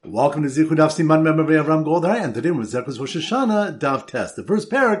Welcome to Zichud Daf Siman Mem Avram Goldhar, and today we're Zechus Rosh Hashanah Daf Test, the first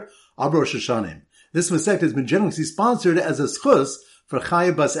parak of Rosh Hashanah. This masecta has been generously sponsored as a schus for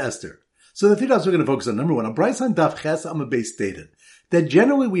Chaya Bas Esther. So the three dafs we're going to focus on. Number one, a Bryce on Daf Ches Amud Beis stated that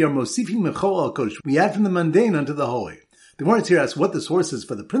generally we are mosifim mechol al kodesh. We add from the mundane unto the holy. The Gemara here asks what the source is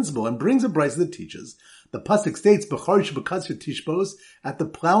for the principle and brings a Bryce that teaches. The pasuk states, "B'charish b'katzir tishbos," at the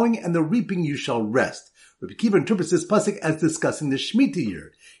plowing and the reaping you shall rest. Rabbi Kiva interprets this pasuk as discussing the Shemitah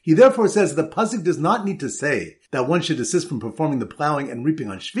year. He therefore says the pasuk does not need to say that one should desist from performing the plowing and reaping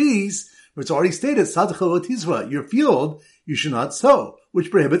on Shviz, for it's already stated, your field you should not sow,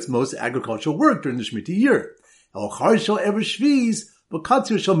 which prohibits most agricultural work during the Shemitah year.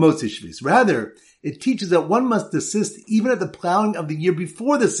 Rather, it teaches that one must desist even at the plowing of the year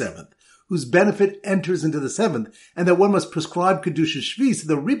before the seventh, whose benefit enters into the seventh, and that one must prescribe Kedusha Shviz to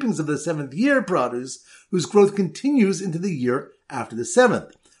the reapings of the seventh year produce, whose growth continues into the year after the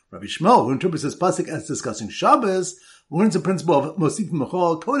seventh. Rabbi Shmuel, who interprets this pasuk as discussing Shabbos, learns the principle of Mosif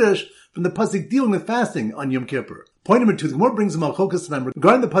Mechol Kodesh from the pasuk dealing with fasting on Yom Kippur. Point number two, the Gemara brings a Malchokas tonight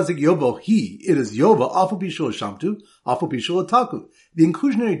regarding the pasuk Yovel, it is Yovel, Afal Pishul Shamtu, Afal Pishul Ataku. The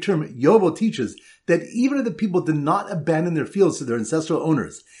inclusionary term Yovel teaches that even if the people did not abandon their fields to their ancestral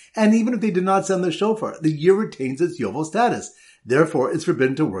owners, and even if they did not sound the shofar, the year retains its Yovel status. Therefore, it's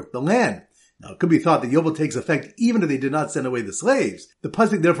forbidden to work the land. Now, it could be thought that Yovel takes effect even if they did not send away the slaves. The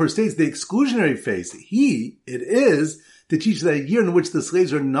pasuk therefore states the exclusionary phase, it is, to teach that a year in which the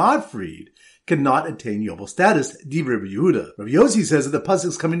slaves are not freed cannot attain Yovel status, Divrei Rabbi Yehuda. Rabbi Yossi says that the pasuk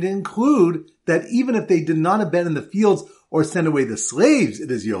is coming to include that even if they did not abandon the fields or send away the slaves,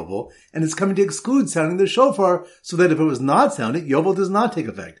 it is Yovel, and it's coming to exclude sounding the shofar, so that if it was not sounded, Yovel does not take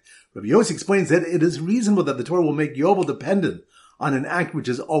effect. Rabbi Yossi explains that it is reasonable that the Torah will make Yovel dependent on an act which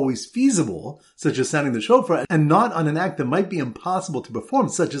is always feasible, such as sounding the shofar, and not on an act that might be impossible to perform,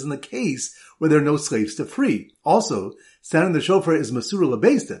 such as in the case where there are no slaves to free. Also, sounding the shofar is Masura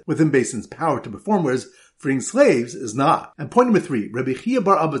LaBeistin, within Beistin's power to perform, whereas freeing slaves is not. And point number three, Rabbi Chia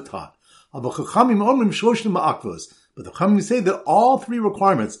bar Abba taught, but the Chachamim say that all three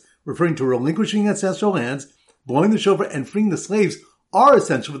requirements, referring to relinquishing ancestral lands, blowing the shofar, and freeing the slaves, are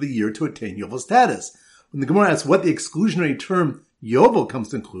essential for the year to attain Yovel status. When the Gemara asks what the exclusionary term Yovel comes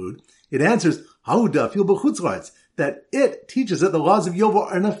to include, it answers, that it teaches that the laws of Yovel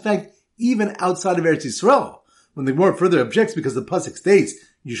are in effect even outside of Eretz Yisrael. When the Gemara further objects because the pasuk states,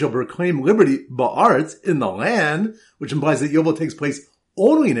 you shall proclaim liberty ba'aretz, in the land, which implies that Yovel takes place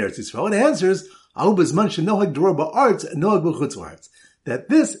only in Eretz Yisrael, it answers, that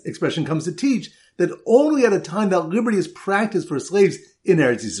this expression comes to teach that only at a time that liberty is practiced for slaves in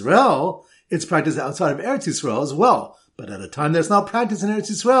Eretz Yisrael, it's practiced outside of Eretz Yisrael as well. But at a time that's not practiced in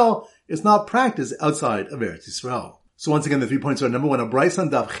Eretz Yisrael, it's not practiced outside of Eretz Yisrael. So once again, the 3 points are: number one, a Bryce on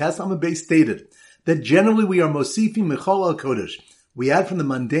Daf Ches Amud Beis stated that generally we are mosifim mechol al kodesh. We add from the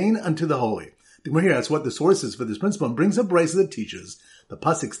mundane unto the holy. The Gemara here asks what the source is for this principle and brings a Bryce that teaches. The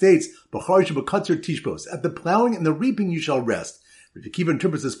pasuk states, "B'charish b'katzir tishbos," at the plowing and the reaping you shall rest. Rabbi Kiva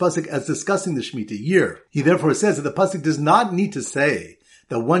interprets this pasuk as discussing the Shemitah year. He therefore says that the pasuk does not need to say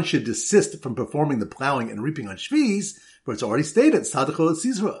that one should desist from performing the plowing and reaping on Shviz, for it's already stated,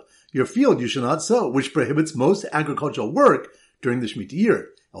 your field you shall not sow, which prohibits most agricultural work during the Shemitah year.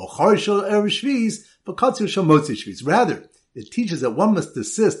 Rather, it teaches that one must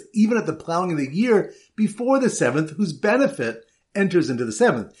desist even at the plowing of the year before the seventh, whose benefit enters into the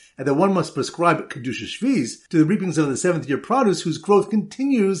seventh, and that one must prescribe Kedusha Shviz to the reapings of the seventh year produce, whose growth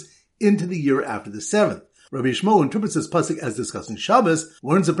continues into the year after the seventh. Rabbi Shmuel, who interprets this pasuk as discussing Shabbos,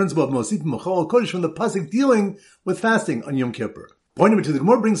 learns the principle of Mosif Mechol Kodesh from the pasuk dealing with fasting on Yom Kippur. Point number two, the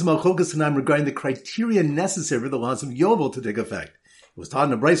Gemara brings Malchokas tonight regarding the criteria necessary for the laws of Yovel to take effect. It was taught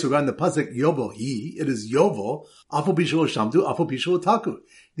in a Bryce regarding the pasuk Yovel, it is Yovel, Afal Pishul Shamtu, Afal Pishul Ataku.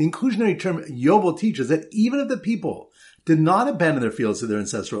 The inclusionary term Yovel teaches that even if the people did not abandon their fields to their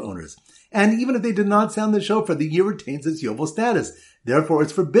ancestral owners, and even if they did not sound the shofar, the year retains its Yovel status. Therefore,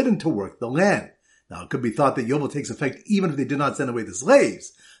 it's forbidden to work the land. Now, it could be thought that Yovel takes effect even if they did not send away the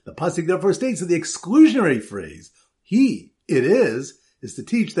slaves. The pasuk therefore states that the exclusionary phrase, it is to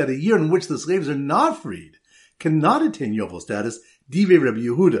teach that a year in which the slaves are not freed cannot attain Yovel status, Divrei Rabbi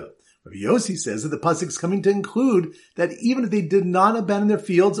Yehuda. Rabbi Yossi says that the pasuk is coming to include that even if they did not abandon their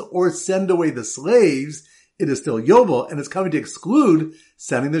fields or send away the slaves, it is still Yovel, and it's coming to exclude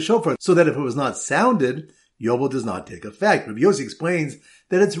sounding the shofar, so that if it was not sounded, Yovel does not take effect. Rabbi Yossi explains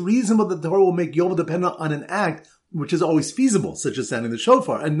that it's reasonable that the Torah will make Yovel dependent on an act which is always feasible, such as sounding the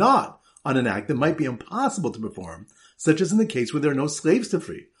shofar, and not on an act that might be impossible to perform, such as in the case where there are no slaves to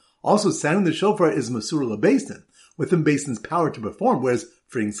free. Also, sounding the shofar is Masura LaBeistin, within Beistin's power to perform, whereas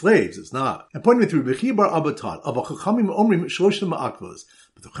freeing slaves is not. And pointing me through B'chi bar Abba taught, of Chachamim omrim shlosh ma'akvos.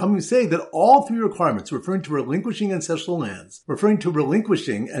 But the Chachamim say that all three requirements referring to relinquishing ancestral lands, blowing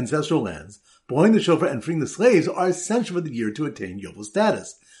the shofar and freeing the slaves are essential for the year to attain Yovel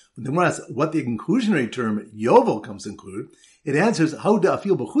status. When the Gemara asks what the inclusionary term Yovel comes to include, it answers how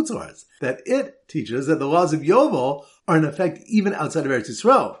da'afil b'chutz la'aretz, that it teaches that the laws of Yovel are in effect even outside of Eretz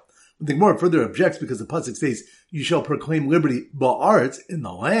Yisrael. The Gemara further objects because the pasuk states, "You shall proclaim liberty ba'aretz," in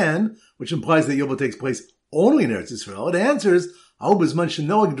the land, which implies that Yovel takes place only in Eretz Yisrael. It answers, "How b'zman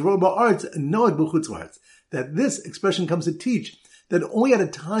shenoag d'ror ba'aretz noag b'chutz la'aretz," that this expression comes to teach that only at a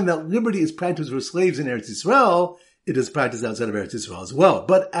time that liberty is practiced for slaves in Eretz Yisrael, it is practiced outside of Eretz Yisrael as well.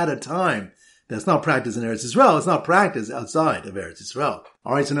 But at a time that's not practiced in Eretz Yisrael, it's not practiced outside of Eretz Yisrael.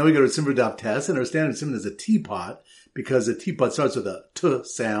 Alright, so now we go to Simmer Daf Tes, and our standard Simmer is a teapot, because a teapot starts with a t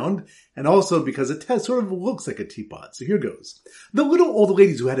sound, and also because a tes sort of looks like a teapot. So here goes. The little old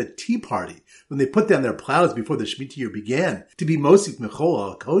ladies who had a tea party when they put down their plows before the Shemitah year began to be Mosif Mechol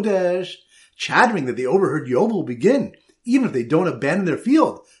al Kodesh, chattering that they overheard Yovel will begin, even if they don't abandon their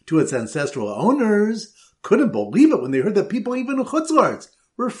field to its ancestral owners, couldn't believe it when they heard that people even in Chutz La'aretz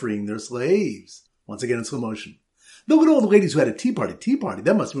were freeing their slaves. Once again in slow motion. The little old ladies who had a tea party,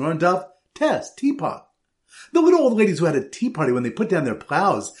 that must be on Daf Tes, teapot. The little old ladies who had a tea party when they put down their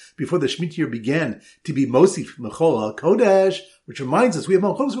plows before the Shemitah year began to be Mosif Mechol al Kodesh, which reminds us we have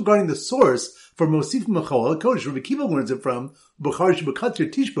malchos regarding the source for Mosif Mechol al Kodesh. Rabbi Kiva learns it from Bukhar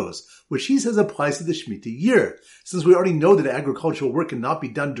Shebekatzir Tishbos, which he says applies to the Shemitah year. Since we already know that agricultural work cannot be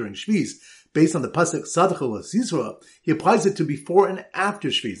done during Shvis, based on the pasuk Sadachol Sisra, he applies it to before and after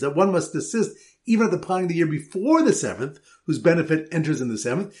Shvis, that one must desist even at the plowing the year before the seventh, whose benefit enters in the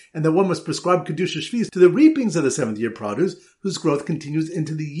seventh, and that one must prescribe Kedusha Shvis to the reapings of the seventh year produce, whose growth continues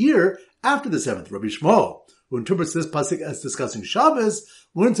into the year after the seventh. Rabbi Shmuel, who interprets this pasuk as discussing Shabbos,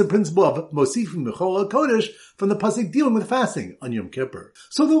 learns the principle of Mosifim Mechol al Kodesh from the pasuk dealing with fasting on Yom Kippur.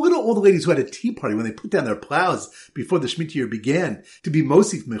 So the little old ladies who had a tea party when they put down their plows before the Shemitah year began to be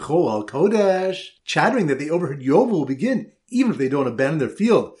Mosif Mechol al Kodesh, chattering that they overheard Yovel will begin, even if they don't abandon their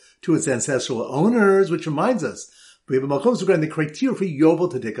field to its ancestral owners, which reminds us, we have a malchus regarding the criteria for Yovel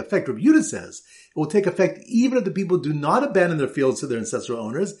to take effect. Rabbi Yehuda says it will take effect even if the people do not abandon their fields to their ancestral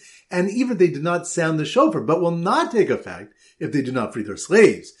owners, and even if they do not sound the shofar, but will not take effect if they do not free their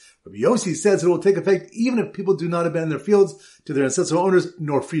slaves. Rabbi Yossi says it will take effect even if people do not abandon their fields to their ancestral owners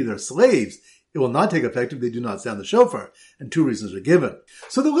nor free their slaves. It will not take effect if they do not sound the shofar, and two reasons are given.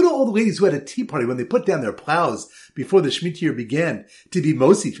 So the little old ladies who had a tea party when they put down their plows before the Shemitah year began to be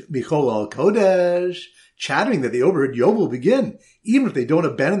Mosif Michol al Kodesh, chattering that they overheard Yovel will begin, even if they don't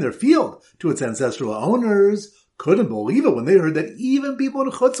abandon their field to its ancestral owners, couldn't believe it when they heard that even people in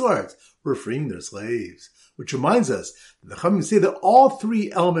Chutz La'aretz were freeing their slaves. Which reminds us that the Chachamim say that all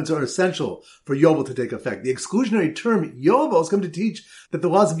three elements are essential for Yovel to take effect. The exclusionary term Yovel has come to teach that the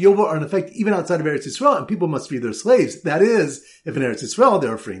laws of Yovel are in effect even outside of Eretz Yisrael, and people must free their slaves. That is, if in Eretz Yisrael they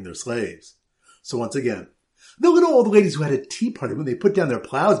are freeing their slaves. So once again, the little old ladies who had a tea party when they put down their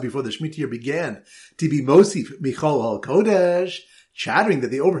plows before the Shemitah year began to be Mosif Michol al Kodesh, chattering that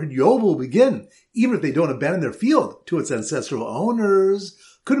they overheard Yovel will begin, even if they don't abandon their field to its ancestral owners,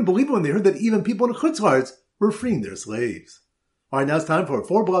 couldn't believe it when they heard that even people in Chutz La'aretz were freeing their slaves. Alright, now it's time for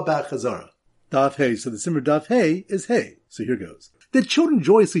 4 block back Chazara. Daf Hey, so the Simmer Daf Hey is Hey. So here goes. The children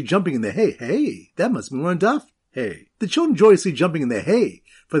joyously jumping in the hay. Hey, that must be one Daf Hey. The children joyously jumping in the hay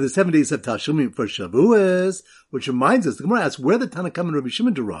for the 7 days of Tashumim for Shavuos, which reminds us, the Gemara asks where the Tanakam and Rabbi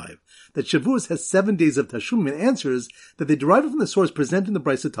Shimon derive that Shavuos has 7 days of Tashumim, and answers that they derive it from the source presented in the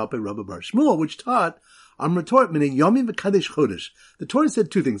Brisa taught by Rabbi Bar Shmuel, which taught the Torah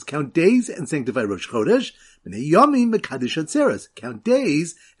said two things: count days and sanctify Rosh Chodesh. Count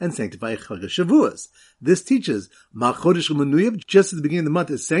days and sanctify Chag Shavuos. This teaches just at the beginning of the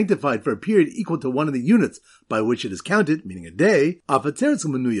month is sanctified for a period equal to one of the units by which it is counted, meaning a day.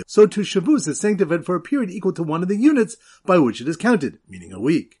 So too Shavuos is sanctified for a period equal to one of the units by which it is counted, meaning a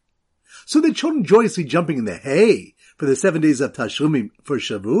week. So the children joyously jumping in the hay for the 7 days of Tashumim for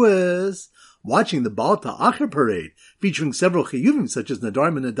Shavuos, watching the Baal Ta'achir parade, featuring several chiyuvim such as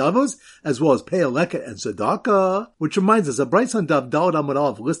Nadarim and Nadavos, as well as Pei Aleka and Tzedakah, which reminds us that Brisa on Dav Daled Amud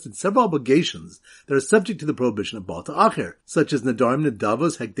Aleph listed several obligations that are subject to the prohibition of Baal Ta'achir, such as Nadarim,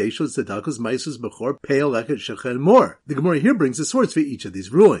 Nadavos, Hekdeshos, Tzedakos, Maisos, Bechor, Pei Aleka, Shecha, and more. The Gemara here brings the source for each of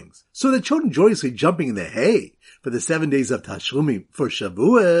these rulings. So the children joyously jumping in the hay for the 7 days of Tashumim for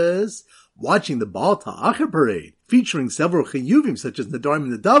Shavuos, watching the Baal Ta'achir parade, featuring several chiyuvim such as Nadarim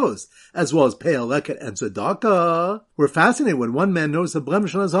and Nadavos, as well as Pei Aleka and Tzedakah, were fascinated when one man noticed a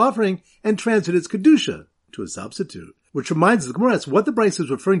blemish on his offering and transferred its kedusha to a substitute. Which reminds us, the Gemara asks what the Brisa is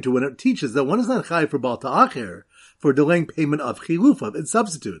referring to when it teaches that one is not chayiv for Baal Ta'acher for delaying payment of chilufav, its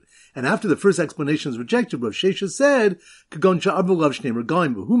substitute. And after the first explanation is rejected, Rav Shesha said, Kagon sha'arbu lav shnei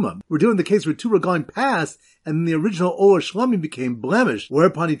regalim v'humam. We're doing the case where 2 regalim passed, and then the original Or Shlamim became blemished,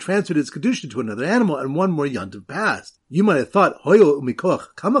 whereupon he transferred its kedusha to another animal, and 1 more yantiv passed. You might have thought, Hoyo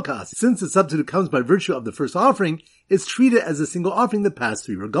umikoch kamakas, since the substitute comes by virtue of the first offering, it's treated as a single offering that passed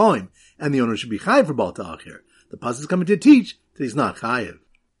 3 regalim, and the owner should be chayiv for Baal Ta'acher. The pasuk is coming to teach that he's not chayiv.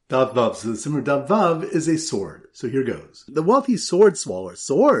 Dav Vav. So the Simmer Dav Vav is a sword. So here goes. The wealthy sword swallower.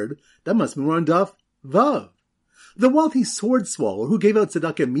 Sword? That must be more on Dav Vav. The wealthy sword swallower who gave out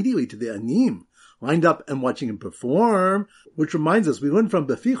tzedakah immediately to the anim, lined up and watching him perform, which reminds us, we learned from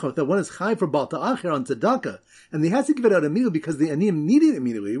Befichot that one is chayiv for Baal Ta'acher on tzedakah, and he has to give it out immediately because the anim need it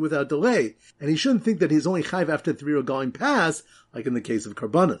immediately without delay, and he shouldn't think that he's only chayiv after 3 regalim pass, like in the case of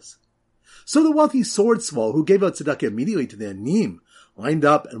Karbanas. So the wealthy sword swallower who gave out tzedakah immediately to the anim, lined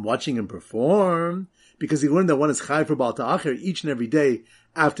up and watching him perform, because he learned that one is chayiv for Baal Ta'acher each and every day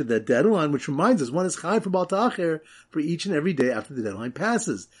after the deadline, which reminds us one is chayiv for Baal Ta'acher for each and every day after the deadline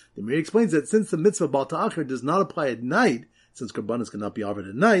passes. The Mir explains that since the mitzvah of Baal Ta'acher does not apply at night, since Karbanos cannot be offered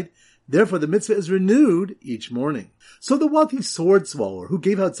at night, therefore the mitzvah is renewed each morning. So the wealthy sword swallower who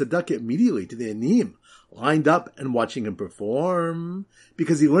gave out tzedakah immediately to the anim, lined up and watching him perform,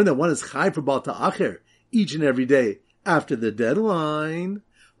 because he learned that one is chayiv for Baal Ta'acher each and every day after the deadline,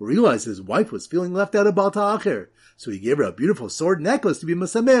 realized his wife was feeling left out of Baal Ta'acher, so he gave her a beautiful sword necklace to be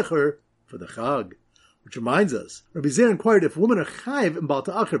Masamecher for the Chag. Which reminds us, Rabbi Zer inquired if women are chayiv in Baal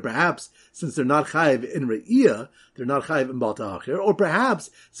Ta'acher, perhaps since they're not chayiv in Re'iyah, they're not chayiv in Baal Ta'acher, or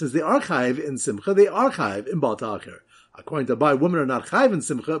perhaps since they are chayiv in Simcha, they are chayiv in Baal Ta'acher. According to Abai, women are not chayiv in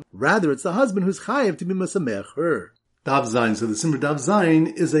Simcha, rather it's the husband who's chayiv to be Masamecher. Dav Zayin, so the Simmer Dav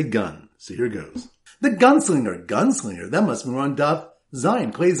Zayin is a gun. So here goes. The gunslinger, that must be on Dav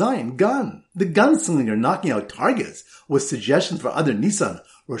Zayin, Clay Zayin, gun. The gunslinger knocking out targets with suggestions for other Nisan,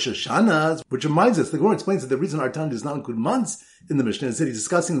 Rosh Hashanah, which reminds us, the Gemara explains that the reason our time does not include months in the Mishnah is that he's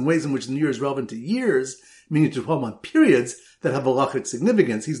discussing the ways in which the New Year is relevant to years, meaning to 12-month periods that have halachic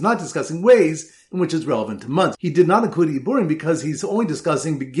significance. He's not discussing ways in which it's relevant to months. He did not include Iburim because he's only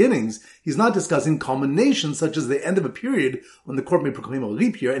discussing beginnings. He's not discussing culminations such as the end of a period when the court may proclaim a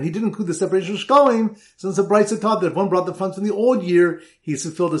leap year. And he didn't include the separation of Shkalim since the Brisa taught that if one brought the funds from the old year, he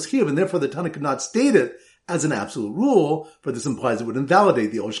fulfilled his chiyuv, and therefore the Tana could not state it as an absolute rule, for this implies it would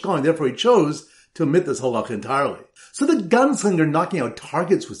invalidate the old Shkalim. Therefore he chose to omit this halakha entirely. So the gunslinger knocking out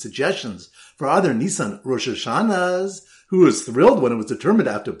targets with suggestions for other Nisan Rosh Hashanahs, who was thrilled when it was determined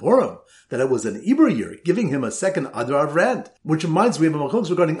after Purim that it was an Ibra year, giving him a second Adar of rent. Which reminds me of a machlokes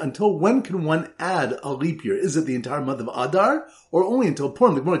regarding until when can one add a leap year? Is it the entire month of Adar, or only until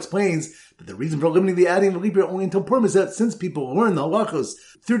Purim? The Gemara explains that the reason for limiting the adding of a leap year only until Purim is that since people learn the halachos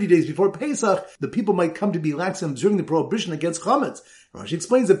 30 days before Pesach, the people might come to be lax in observing the prohibition against chametz. Rashi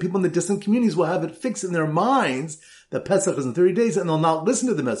explains that people in the distant communities will have it fixed in their minds that Pesach is in 30 days, and they'll not listen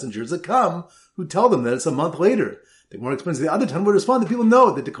to the messengers that come who tell them that it's a month later. The Gemara explains the other time would respond that people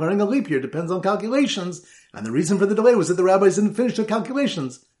know that declaring a leap year depends on calculations, and the reason for the delay was that the rabbis didn't finish their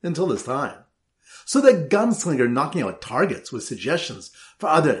calculations until this time. So the gunslinger knocking out targets with suggestions for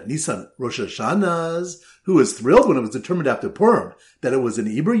other Nisan Rosh Hashanahs, who was thrilled when it was determined after Purim that it was an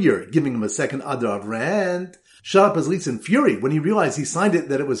Ibra year, giving him a second Adar of rent, shut up his lease in fury when he realized he signed it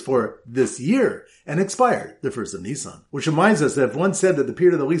that it was for this year and expired the first of Nisan. Which reminds us that if one said that the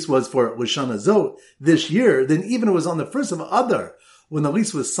period of the lease was for Lashana Zot this year, then even it was on the first of Adar when the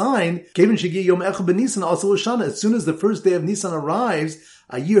lease was signed, Kevin Shigi Yom Echad Ben-Nisan also Lashana. As soon as the first day of Nisan arrives,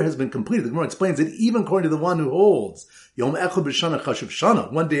 a year has been completed. The Gemara explains that even according to the one who holds Yom Echad B'Shana Chashuv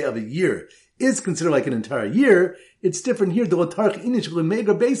Shana, one day of a year is considered like an entire year, it's different here. Because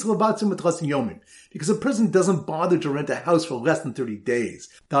a person doesn't bother to rent a house for less than 30 days.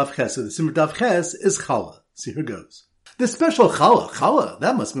 Dav Ches, so the Simmer Dav Ches is Challah. See, here goes. The special Challah,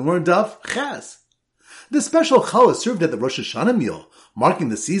 that must be more in Dav Ches. The special Challah served at the Rosh Hashanah meal, marking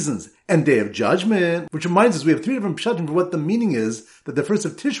the seasons and Day of Judgment, which reminds us we have 3 different pshatim for what the meaning is, that the first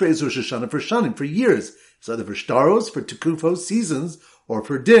of Tishrei is Rosh Hashanah for Shanim, for years. It's either for Shtaros, for Tekufos, seasons, or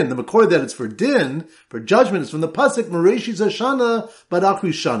for Din. The Makor that it's for Din, for judgment, is from the Pasuk, Mereshi Zashana, Badachri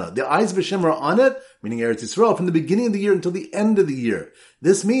Shana. The eyes of Hashem are on it, meaning Eretz Yisrael, from the beginning of the year until the end of the year.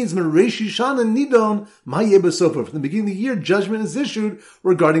 This means Mereshi Shana Nidon, Ma'yeh B'sofer. From the beginning of the year, judgment is issued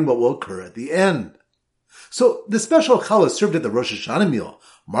regarding what will occur at the end. So the special challah served at the Rosh Hashanah meal,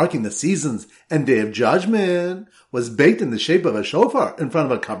 marking the seasons and Day of Judgment, was baked in the shape of a shofar in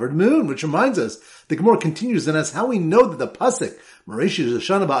front of a covered moon, which reminds us, the Gemara continues and asks how we know that the pasuk, Mareshi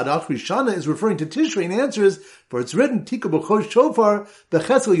Shana Ba'ad Achri Shana is referring to Tishrei and answers, for it's written, Tika B'chosh Shofar,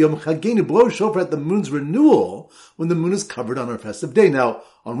 B'chesel Yom Chagenu, blow shofar at the moon's renewal, when the moon is covered on our festive day. Now,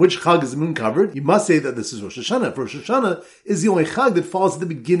 on which Chag is the moon covered? You must say that this is Rosh Hashanah. For Rosh Hashanah is the only Chag that falls at the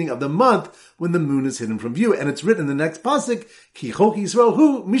beginning of the month when the moon is hidden from view. And it's written in the next pasuk, Ki Chok Yisrael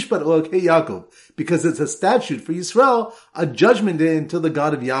Hu Mishpat Elokei Yaakov, because it's a statute for Yisrael, a judgment day until the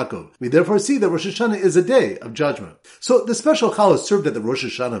God of Yaakov. We therefore see that Rosh Hashanah is a day of judgment. So the special challah served at the Rosh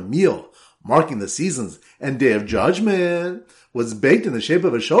Hashanah meal, marking the seasons and day of judgment, was baked in the shape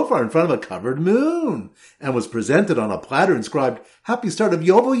of a shofar in front of a covered moon, and was presented on a platter inscribed, Happy Start of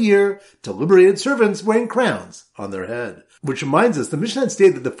Yovel Year, to liberated servants wearing crowns on their head. Which reminds us, the Mishnah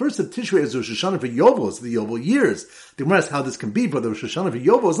stated that the first of Tishrei is Rosh Hashanah for Yovel, the Yovel years. The Gemara asks how this can be, for the Rosh Hashanah for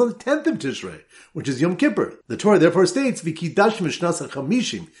Yovel is on the 10th of Tishrei, which is Yom Kippur. The Torah therefore states, V'kidash mishnas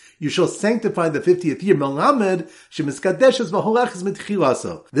ha'chamishim, you shall sanctify the 50th year, Melamed, shemiskadeshes v'holechas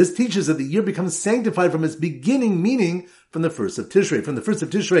mitchilaso. This teaches that the year becomes sanctified from its beginning, meaning from the first of Tishrei. From the first of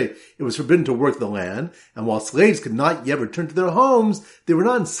Tishrei, it was forbidden to work the land, and while slaves could not yet return to their homes, they were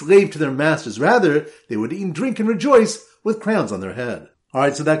not enslaved to their masters. Rather, they would eat and drink and rejoice with crowns on their head.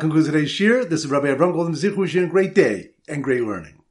 Alright, so that concludes today's shir. This is Rabbi Avram Golden Zichu wishing you a great day and great learning.